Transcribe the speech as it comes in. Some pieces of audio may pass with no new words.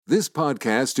This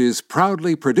podcast is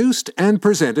proudly produced and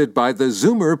presented by the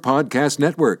Zoomer Podcast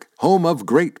Network, home of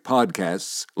great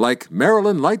podcasts like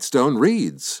Marilyn Lightstone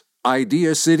Reads,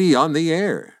 Idea City on the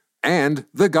Air, and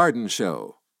The Garden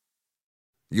Show.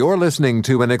 You're listening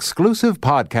to an exclusive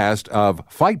podcast of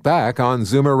Fight Back on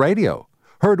Zoomer Radio,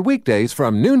 heard weekdays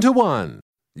from noon to 1.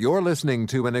 You're listening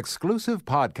to an exclusive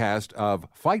podcast of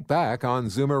Fight Back on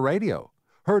Zoomer Radio,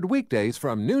 heard weekdays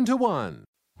from noon to 1.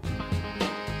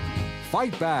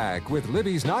 Fight Back with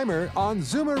Libby Znaimer on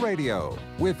Zoomer Radio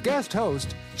with guest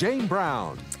host Jane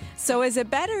Brown. So is it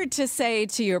better to say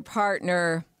to your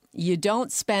partner, you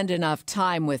don't spend enough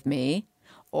time with me,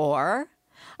 or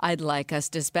I'd like us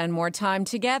to spend more time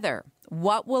together?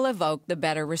 What will evoke the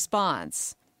better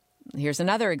response? Here's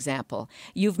another example.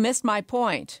 You've missed my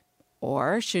point.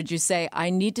 Or should you say, I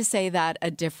need to say that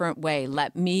a different way.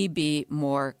 Let me be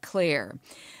more clear.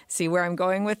 See where I'm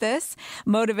going with this?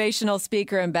 Motivational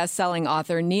speaker and best-selling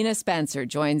author Nina Spencer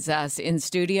joins us in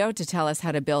studio to tell us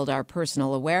how to build our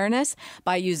personal awareness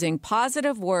by using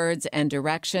positive words and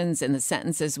directions in the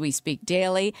sentences we speak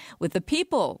daily with the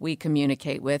people we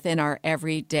communicate with in our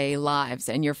everyday lives.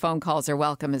 And your phone calls are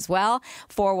welcome as well.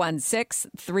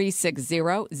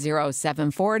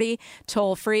 416-360-0740.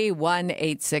 Toll free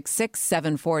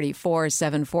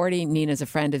 1-866-744-740. Nina's a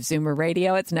friend of Zoomer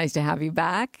Radio. It's nice to have you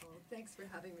back.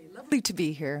 Lovely to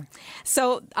be here.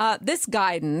 So this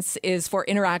guidance is for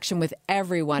interaction with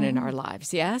everyone in our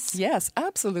lives, yes? Yes,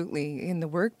 absolutely. In the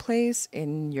workplace,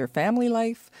 in your family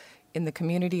life, in the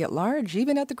community at large,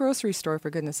 even at the grocery store, for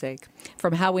goodness sake.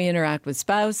 From how we interact with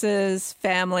spouses,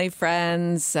 family,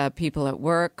 friends, people at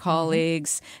work,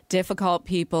 colleagues, difficult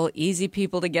people, easy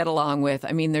people to get along with.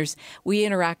 I mean, we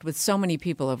interact with so many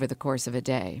people over the course of a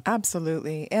day.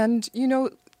 Absolutely. And, you know,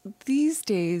 these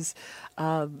days,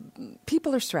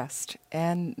 people are stressed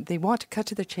and they want to cut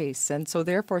to the chase. And so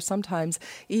therefore, sometimes,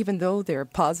 even though they're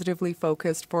positively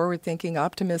focused, forward-thinking,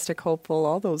 optimistic, hopeful,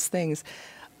 all those things,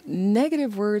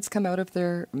 negative words come out of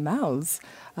their mouths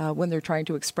when they're trying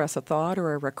to express a thought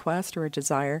or a request or a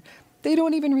desire. They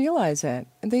don't even realize it.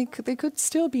 And they could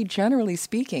still be, generally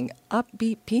speaking,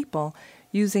 upbeat people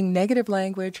using negative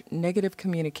language, negative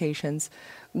communications,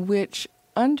 which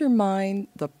undermine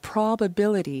the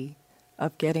probability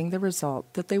of getting the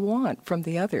result that they want from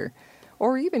the other,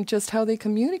 or even just how they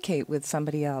communicate with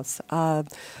somebody else.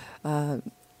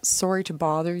 Sorry to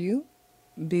bother you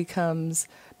becomes,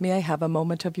 may I have a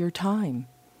moment of your time?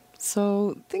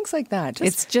 So things like that.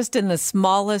 It's just in the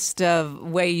smallest of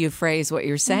way you phrase what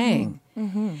you're saying.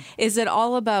 Mm-hmm. Is it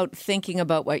all about thinking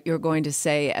about what you're going to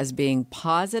say as being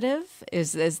positive?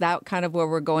 Is that kind of where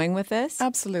we're going with this?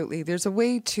 Absolutely. There's a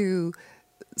way to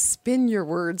spin your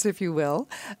words, if you will,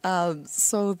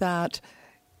 so that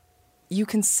you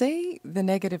can say the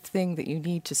negative thing that you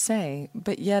need to say,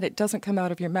 but yet it doesn't come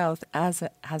out of your mouth as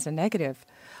a negative.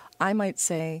 I might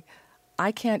say,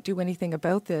 I can't do anything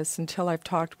about this until I've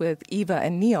talked with Eva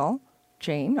and Neil.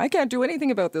 Jane, I can't do anything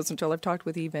about this until I've talked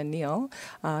with Eva and Neil,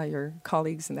 your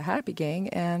colleagues in the Happy Gang.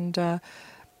 And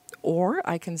or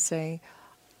I can say,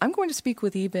 I'm going to speak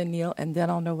with Eva and Neil, and then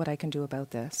I'll know what I can do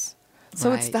about this.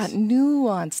 So It's that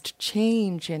nuanced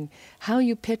change in how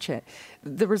you pitch it.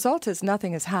 The result is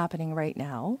nothing is happening right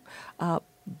now,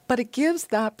 but it gives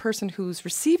that person who's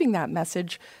receiving that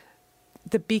message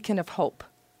the beacon of hope.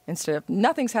 Instead of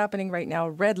nothing's happening right now,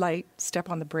 red light, step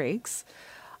on the brakes.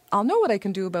 I'll know what I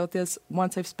can do about this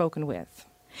once I've spoken with.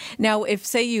 Now, if,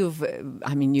 say, you've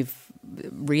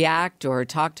react or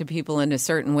talk to people in a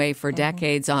certain way for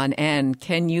decades on end,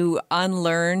 can you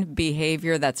unlearn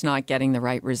behavior that's not getting the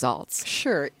right results?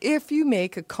 Sure. If you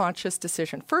make a conscious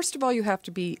decision, first of all, you have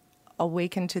to be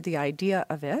awakened to the idea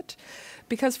of it.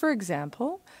 Because, for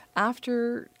example,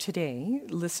 after today,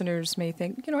 listeners may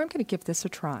think, I'm going to give this a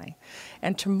try.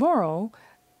 And tomorrow,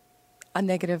 a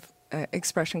negative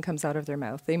expression comes out of their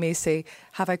mouth. They may say,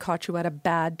 have I caught you at a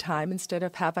bad time instead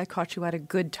of have I caught you at a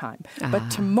good time?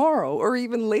 But tomorrow or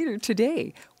even later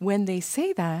today, when they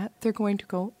say that, they're going to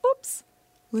go, oops,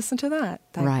 listen to that.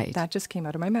 That just came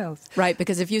out of my mouth. Right,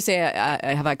 because if you say,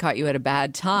 have I caught you at a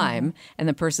bad time, and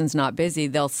the person's not busy,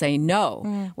 they'll say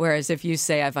no. Whereas if you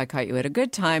say, have I caught you at a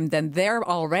good time, then they're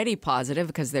already positive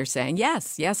because they're saying,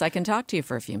 yes, I can talk to you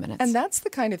for a few minutes. And that's the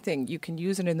kind of thing, you can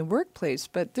use it in the workplace,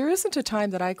 but there isn't a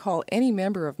time that I call any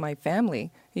member of my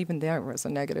family, even there was a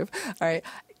negative, all right,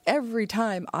 every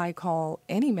time I call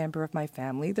any member of my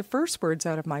family, the first words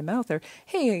out of my mouth are,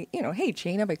 hey,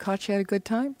 Jane, have I caught you at a good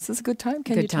time? Is this a good time?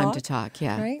 Can you talk? Good time to talk,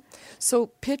 yeah. Right? So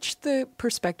pitch the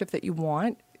perspective that you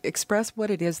want. express what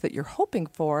it is that you're hoping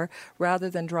for rather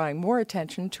than drawing more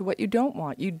attention to what you don't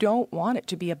want. You don't want it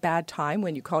to be a bad time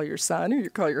when you call your son or you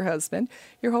call your husband.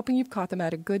 You're hoping you've caught them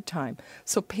at a good time.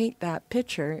 So paint that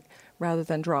picture rather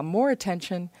than draw more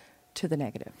attention to the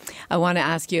negative. I want to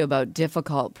ask you about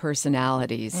difficult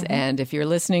personalities. And if you're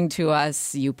listening to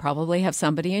us, you probably have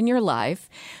somebody in your life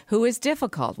who is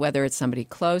difficult, whether it's somebody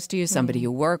close to you, somebody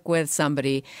you work with,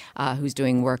 somebody who's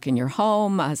doing work in your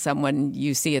home, someone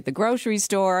you see at the grocery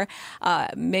store.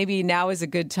 Maybe now is a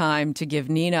good time to give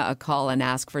Nina a call and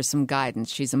ask for some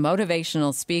guidance. She's a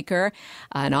motivational speaker,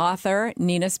 an author.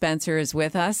 Nina Spencer is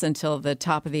with us until the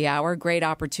top of the hour. Great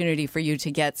opportunity for you to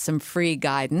get some free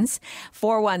guidance.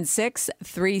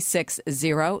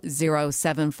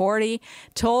 416-360-0740.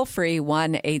 Toll free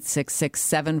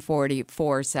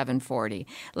 1-866-740-4740.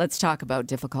 Let's talk about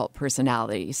difficult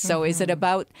personalities. So is it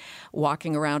about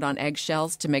walking around on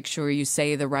eggshells to make sure you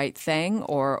say the right thing?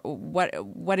 Or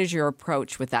what is your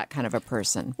approach with that kind of a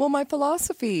person? Well, my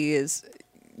philosophy is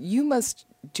you must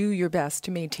do your best to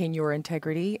maintain your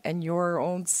integrity and your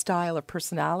own style of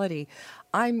personality.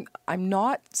 I'm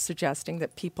not suggesting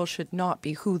that people should not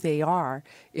be who they are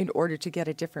in order to get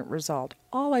a different result.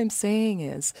 All I'm saying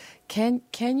is, can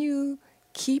you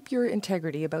keep your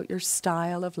integrity about your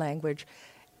style of language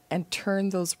and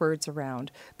turn those words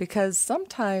around? Because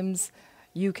sometimes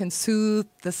you can soothe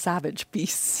the savage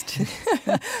beast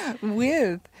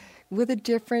with a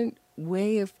different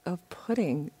way of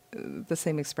putting the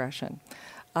same expression.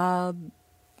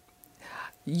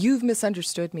 You've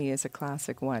misunderstood me is a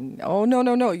classic one. Oh,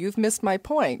 no, you've missed my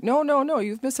point. No,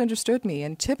 you've misunderstood me.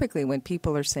 And typically when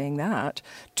people are saying that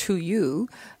to you,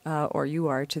 or you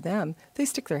are to them, they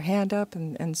stick their hand up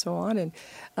and so on. And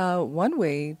one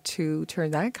way to turn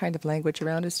that kind of language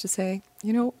around is to say,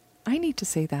 I need to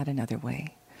say that another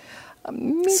way.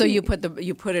 So you put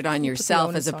it on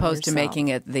yourself as opposed to making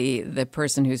it the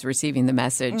person who's receiving the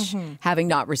message having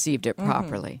not received it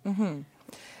properly.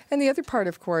 And the other part,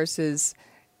 of course, is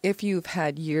if you've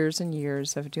had years and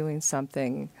years of doing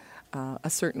something a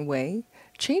certain way,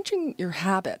 changing your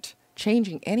habit,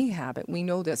 changing any habit, we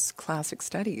know this, classic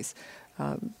studies,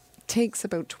 takes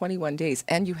about 21 days.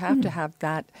 And you have to have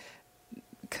that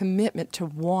commitment to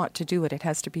want to do it. It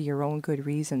has to be your own good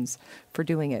reasons for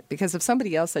doing it. Because if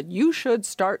somebody else said, you should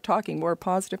start talking more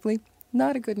positively,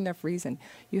 not a good enough reason.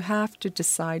 You have to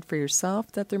decide for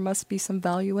yourself that there must be some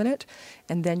value in it,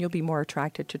 and then you'll be more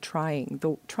attracted to trying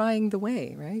the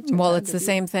way, right? Well, it's the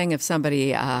same thing if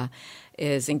somebody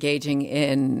is engaging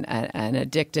in an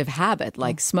addictive habit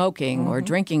like smoking or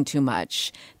drinking too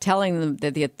much. Telling them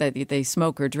that they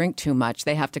smoke or drink too much,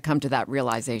 they have to come to that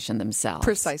realization themselves.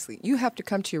 Precisely. You have to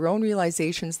come to your own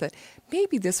realizations that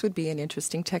maybe this would be an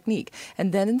interesting technique.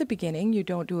 And then in the beginning, you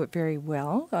don't do it very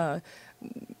well.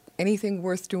 Anything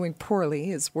worth doing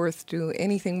poorly is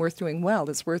anything worth doing well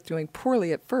is worth doing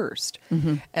poorly at first.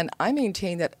 And I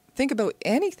maintain that think about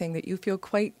anything that you feel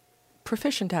quite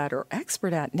proficient at or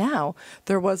expert at now.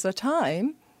 There was a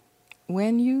time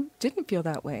when you didn't feel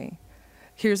that way.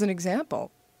 Here's an example.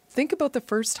 Think about the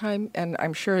first time, and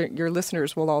I'm sure your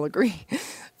listeners will all agree.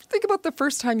 Think about the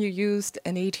first time you used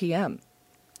an ATM.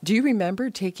 Do you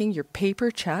remember taking your paper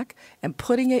check and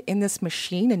putting it in this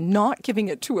machine and not giving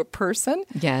it to a person?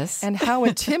 Yes. And how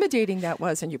intimidating that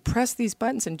was. And you press these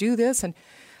buttons and do this. And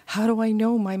how do I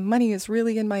know my money is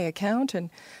really in my account?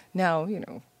 And now,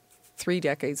 3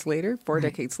 decades later, 4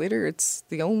 decades later, it's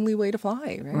the only way to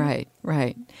fly, right?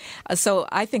 Right. So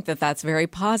I think that's very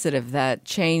positive, that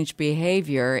change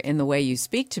behavior in the way you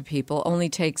speak to people only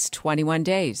takes 21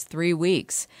 days, 3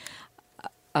 weeks.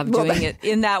 Of doing it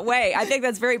in that way. I think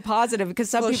that's very positive because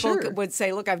some people would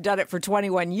say, look, I've done it for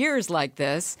 21 years like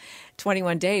this.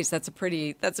 21 days, that's a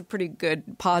pretty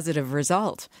good positive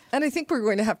result. And I think we're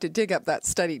going to have to dig up that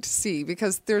study to see,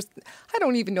 because I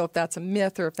don't even know if that's a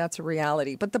myth or if that's a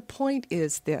reality. But the point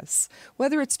is this: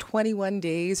 whether it's 21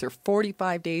 days or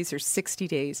 45 days or 60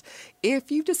 days, if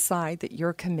you decide that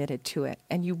you're committed to it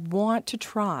and you want to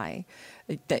try,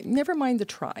 never mind the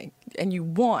try, and you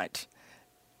want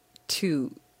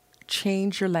to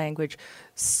change your language,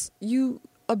 you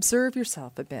observe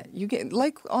yourself a bit. You get,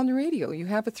 like on the radio, you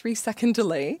have a 3-second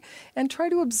delay, and try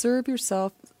to observe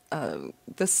yourself,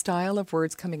 the style of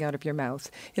words coming out of your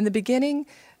mouth. In the beginning,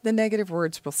 the negative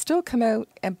words will still come out,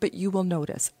 but you will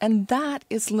notice. And that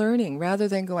is learning, rather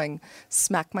than going,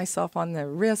 smack myself on the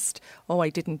wrist, oh, I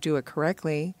didn't do it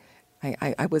correctly.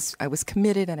 I was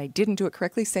committed and I didn't do it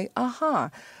correctly. Say,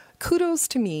 aha, kudos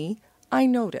to me. I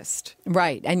noticed.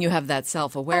 Right. And you have that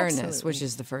self-awareness, Absolutely. which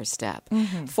is the first step.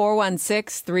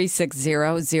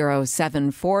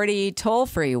 416-360-0740. Toll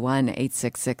free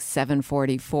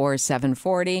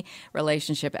 1-866-740-4740.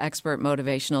 Relationship expert,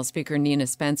 motivational speaker Nina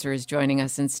Spencer is joining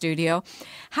us in studio.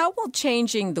 How will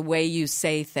changing the way you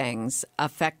say things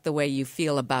affect the way you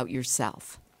feel about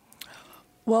yourself?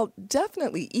 Well,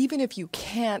 definitely, even if you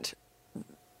can't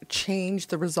change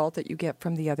the result that you get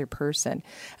from the other person,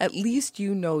 at least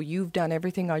you know you've done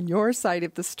everything on your side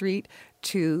of the street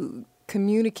to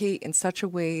communicate in such a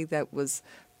way that was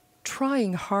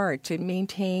trying hard to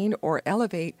maintain or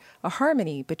elevate a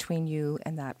harmony between you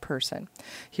and that person.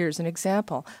 Here's an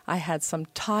example. I had some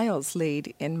tiles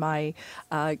laid in my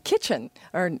kitchen,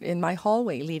 or in my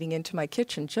hallway leading into my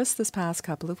kitchen just this past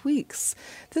couple of weeks.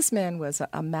 This man was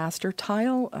a master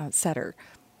tile setter.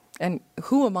 And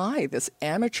who am I, this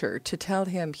amateur, to tell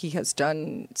him he has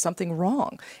done something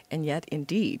wrong? And yet,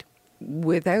 indeed,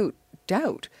 without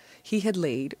doubt, he had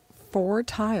laid four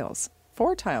tiles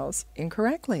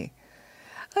incorrectly.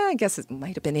 I guess it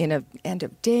might have been in an end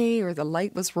of day, or the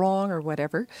light was wrong, or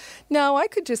whatever. Now, I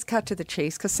could just cut to the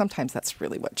chase, because sometimes that's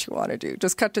really what you want to do.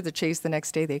 Just cut to the chase the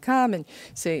next day they come and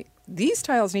say, these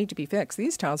tiles need to be fixed.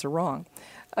 These tiles are wrong.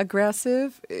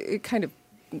 Aggressive, it kind of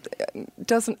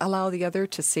doesn't allow the other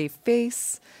to save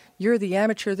face. You're the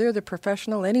amateur, they're the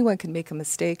professional. Anyone can make a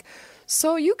mistake.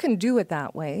 So you can do it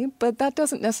that way, but that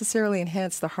doesn't necessarily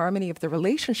enhance the harmony of the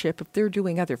relationship if they're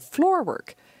doing other floor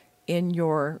work in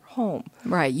your home.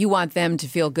 Right. You want them to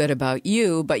feel good about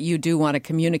you, but you do want to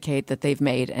communicate that they've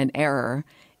made an error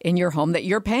in your home that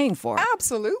you're paying for.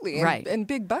 Absolutely. Right. And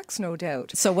big bucks, no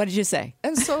doubt. So what did you say?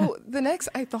 And so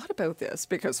I thought about this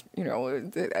because,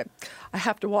 I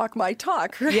have to walk my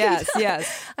talk, right? Yes.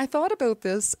 I thought about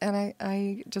this, and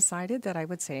I decided that I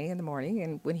would say in the morning,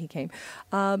 and when he came,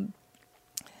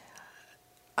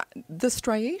 the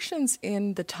striations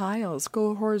in the tiles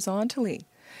go horizontally.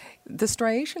 The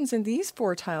striations in these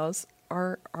four tiles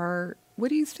are what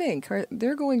do you think?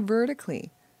 They're going vertically.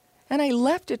 And I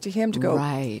left it to him to go,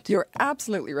 right. You're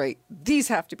absolutely right. These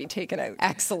have to be taken out.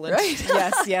 Excellent. Right?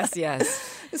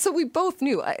 Yes. So we both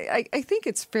knew. I think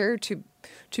it's fair to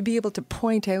be able to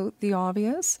point out the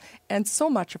obvious. And so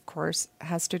much, of course,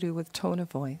 has to do with tone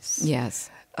of voice. Yes.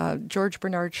 George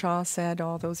Bernard Shaw said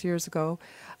all those years ago,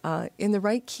 in the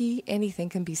right key, anything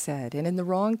can be said. And in the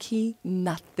wrong key,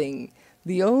 nothing.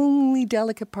 The only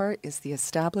delicate part is the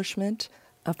establishment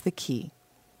of the key.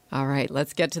 All right,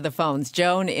 let's get to the phones.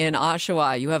 Joan in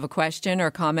Oshawa, you have a question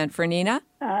or comment for Nina?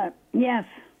 Yes.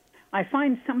 I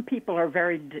find some people are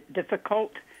very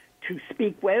difficult to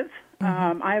speak with.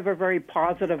 I have a very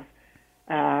positive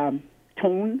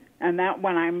tone, and that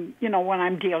when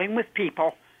I'm dealing with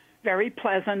people, very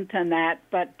pleasant and that,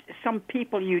 but some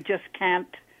people you just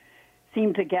can't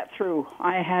seem to get through.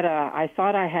 I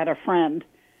thought I had a friend,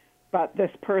 but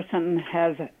this person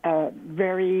has a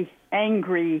very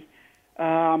angry,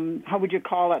 how would you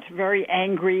call it, very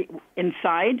angry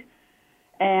inside.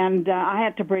 And I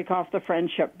had to break off the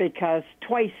friendship because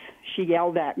twice she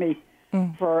yelled at me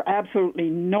for absolutely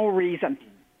no reason.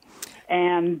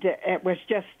 And it was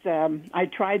just, I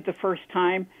tried the first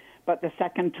time, but the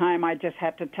second time I just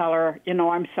had to tell her,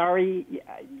 I'm sorry,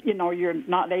 you're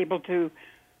not able to,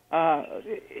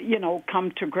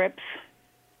 come to grips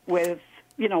with,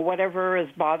 whatever is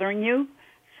bothering you.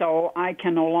 So I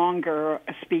can no longer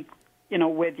speak,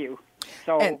 with you.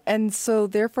 So and so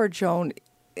therefore, Joan,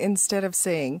 instead of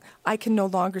saying, I can no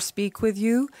longer speak with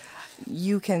you,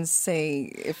 you can say,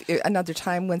 if another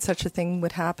time when such a thing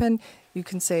would happen, you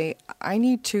can say, I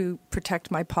need to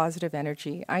protect my positive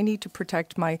energy. I need to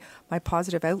protect my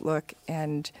positive outlook.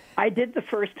 And I did the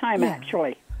first time,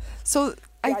 actually. So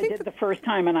I think did the first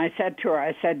time, and I said to her,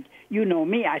 I said, you know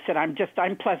me. I said, I'm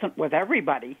pleasant with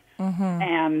everybody.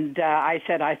 And I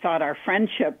said, I thought our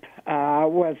friendship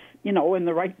was, in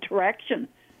the right direction.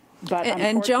 But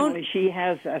unfortunately, Joan, she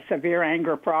has a severe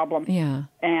anger problem. Yeah.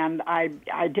 And I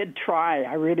did try.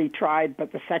 I really tried.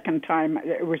 But the second time,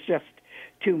 it was just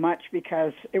too much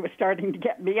because it was starting to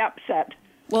get me upset.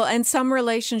 Well, and some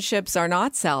relationships are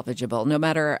not salvageable, no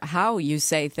matter how you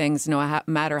say things, no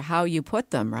matter how you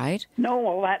put them, right? No,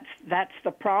 well, that's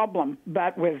the problem.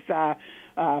 But with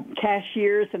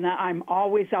cashiers and that, I'm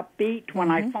always upbeat.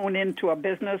 When I phone into a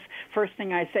business, first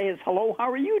thing I say is, hello,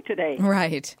 how are you today?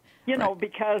 Right.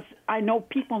 Because I know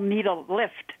people need a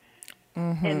lift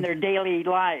in their daily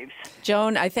lives.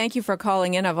 Joan, I thank you for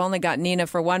calling in. I've only got Nina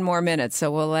for one more minute, so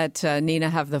we'll let Nina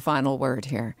have the final word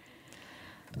here.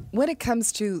 When it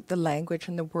comes to the language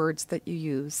and the words that you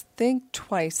use, think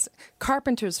twice.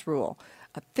 Carpenter's rule.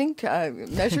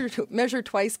 Measure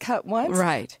twice, cut once.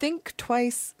 Right. Think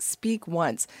twice, speak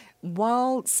once,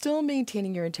 while still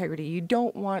maintaining your integrity. You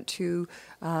don't want to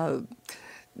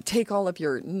take all of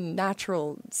your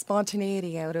natural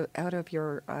spontaneity out of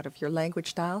your language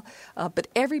style. But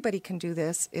everybody can do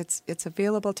this. It's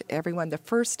available to everyone. The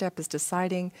first step is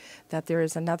deciding that there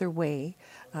is another way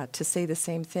to say the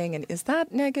same thing. And is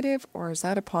that negative or is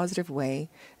that a positive way?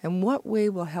 And what way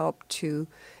will help to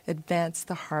advance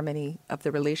the harmony of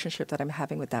the relationship that I'm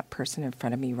having with that person in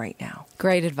front of me right now?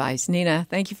 Great advice. Nina,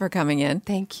 thank you for coming in.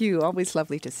 Thank you. Always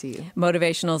lovely to see you.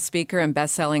 Motivational speaker and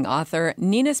best-selling author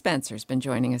Nina Spencer has been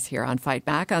joining us here on Fight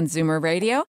Back on Zoomer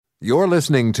Radio. You're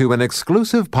listening to an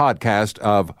exclusive podcast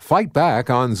of Fight Back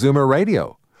on Zoomer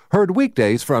Radio. Heard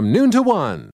weekdays from noon to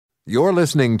 1. You're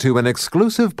listening to an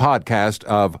exclusive podcast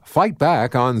of Fight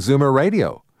Back on Zoomer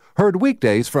Radio. Heard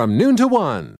weekdays from noon to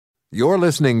 1. You're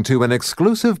listening to an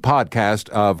exclusive podcast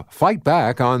of Fight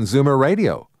Back on Zoomer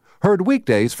Radio. Heard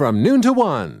weekdays from noon to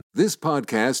 1. This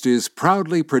podcast is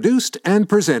proudly produced and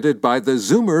presented by the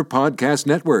Zoomer Podcast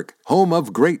Network, home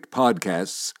of great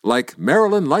podcasts like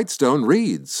Marilyn Lightstone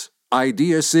Reads,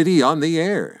 Idea City on the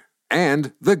Air,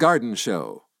 and The Garden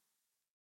Show.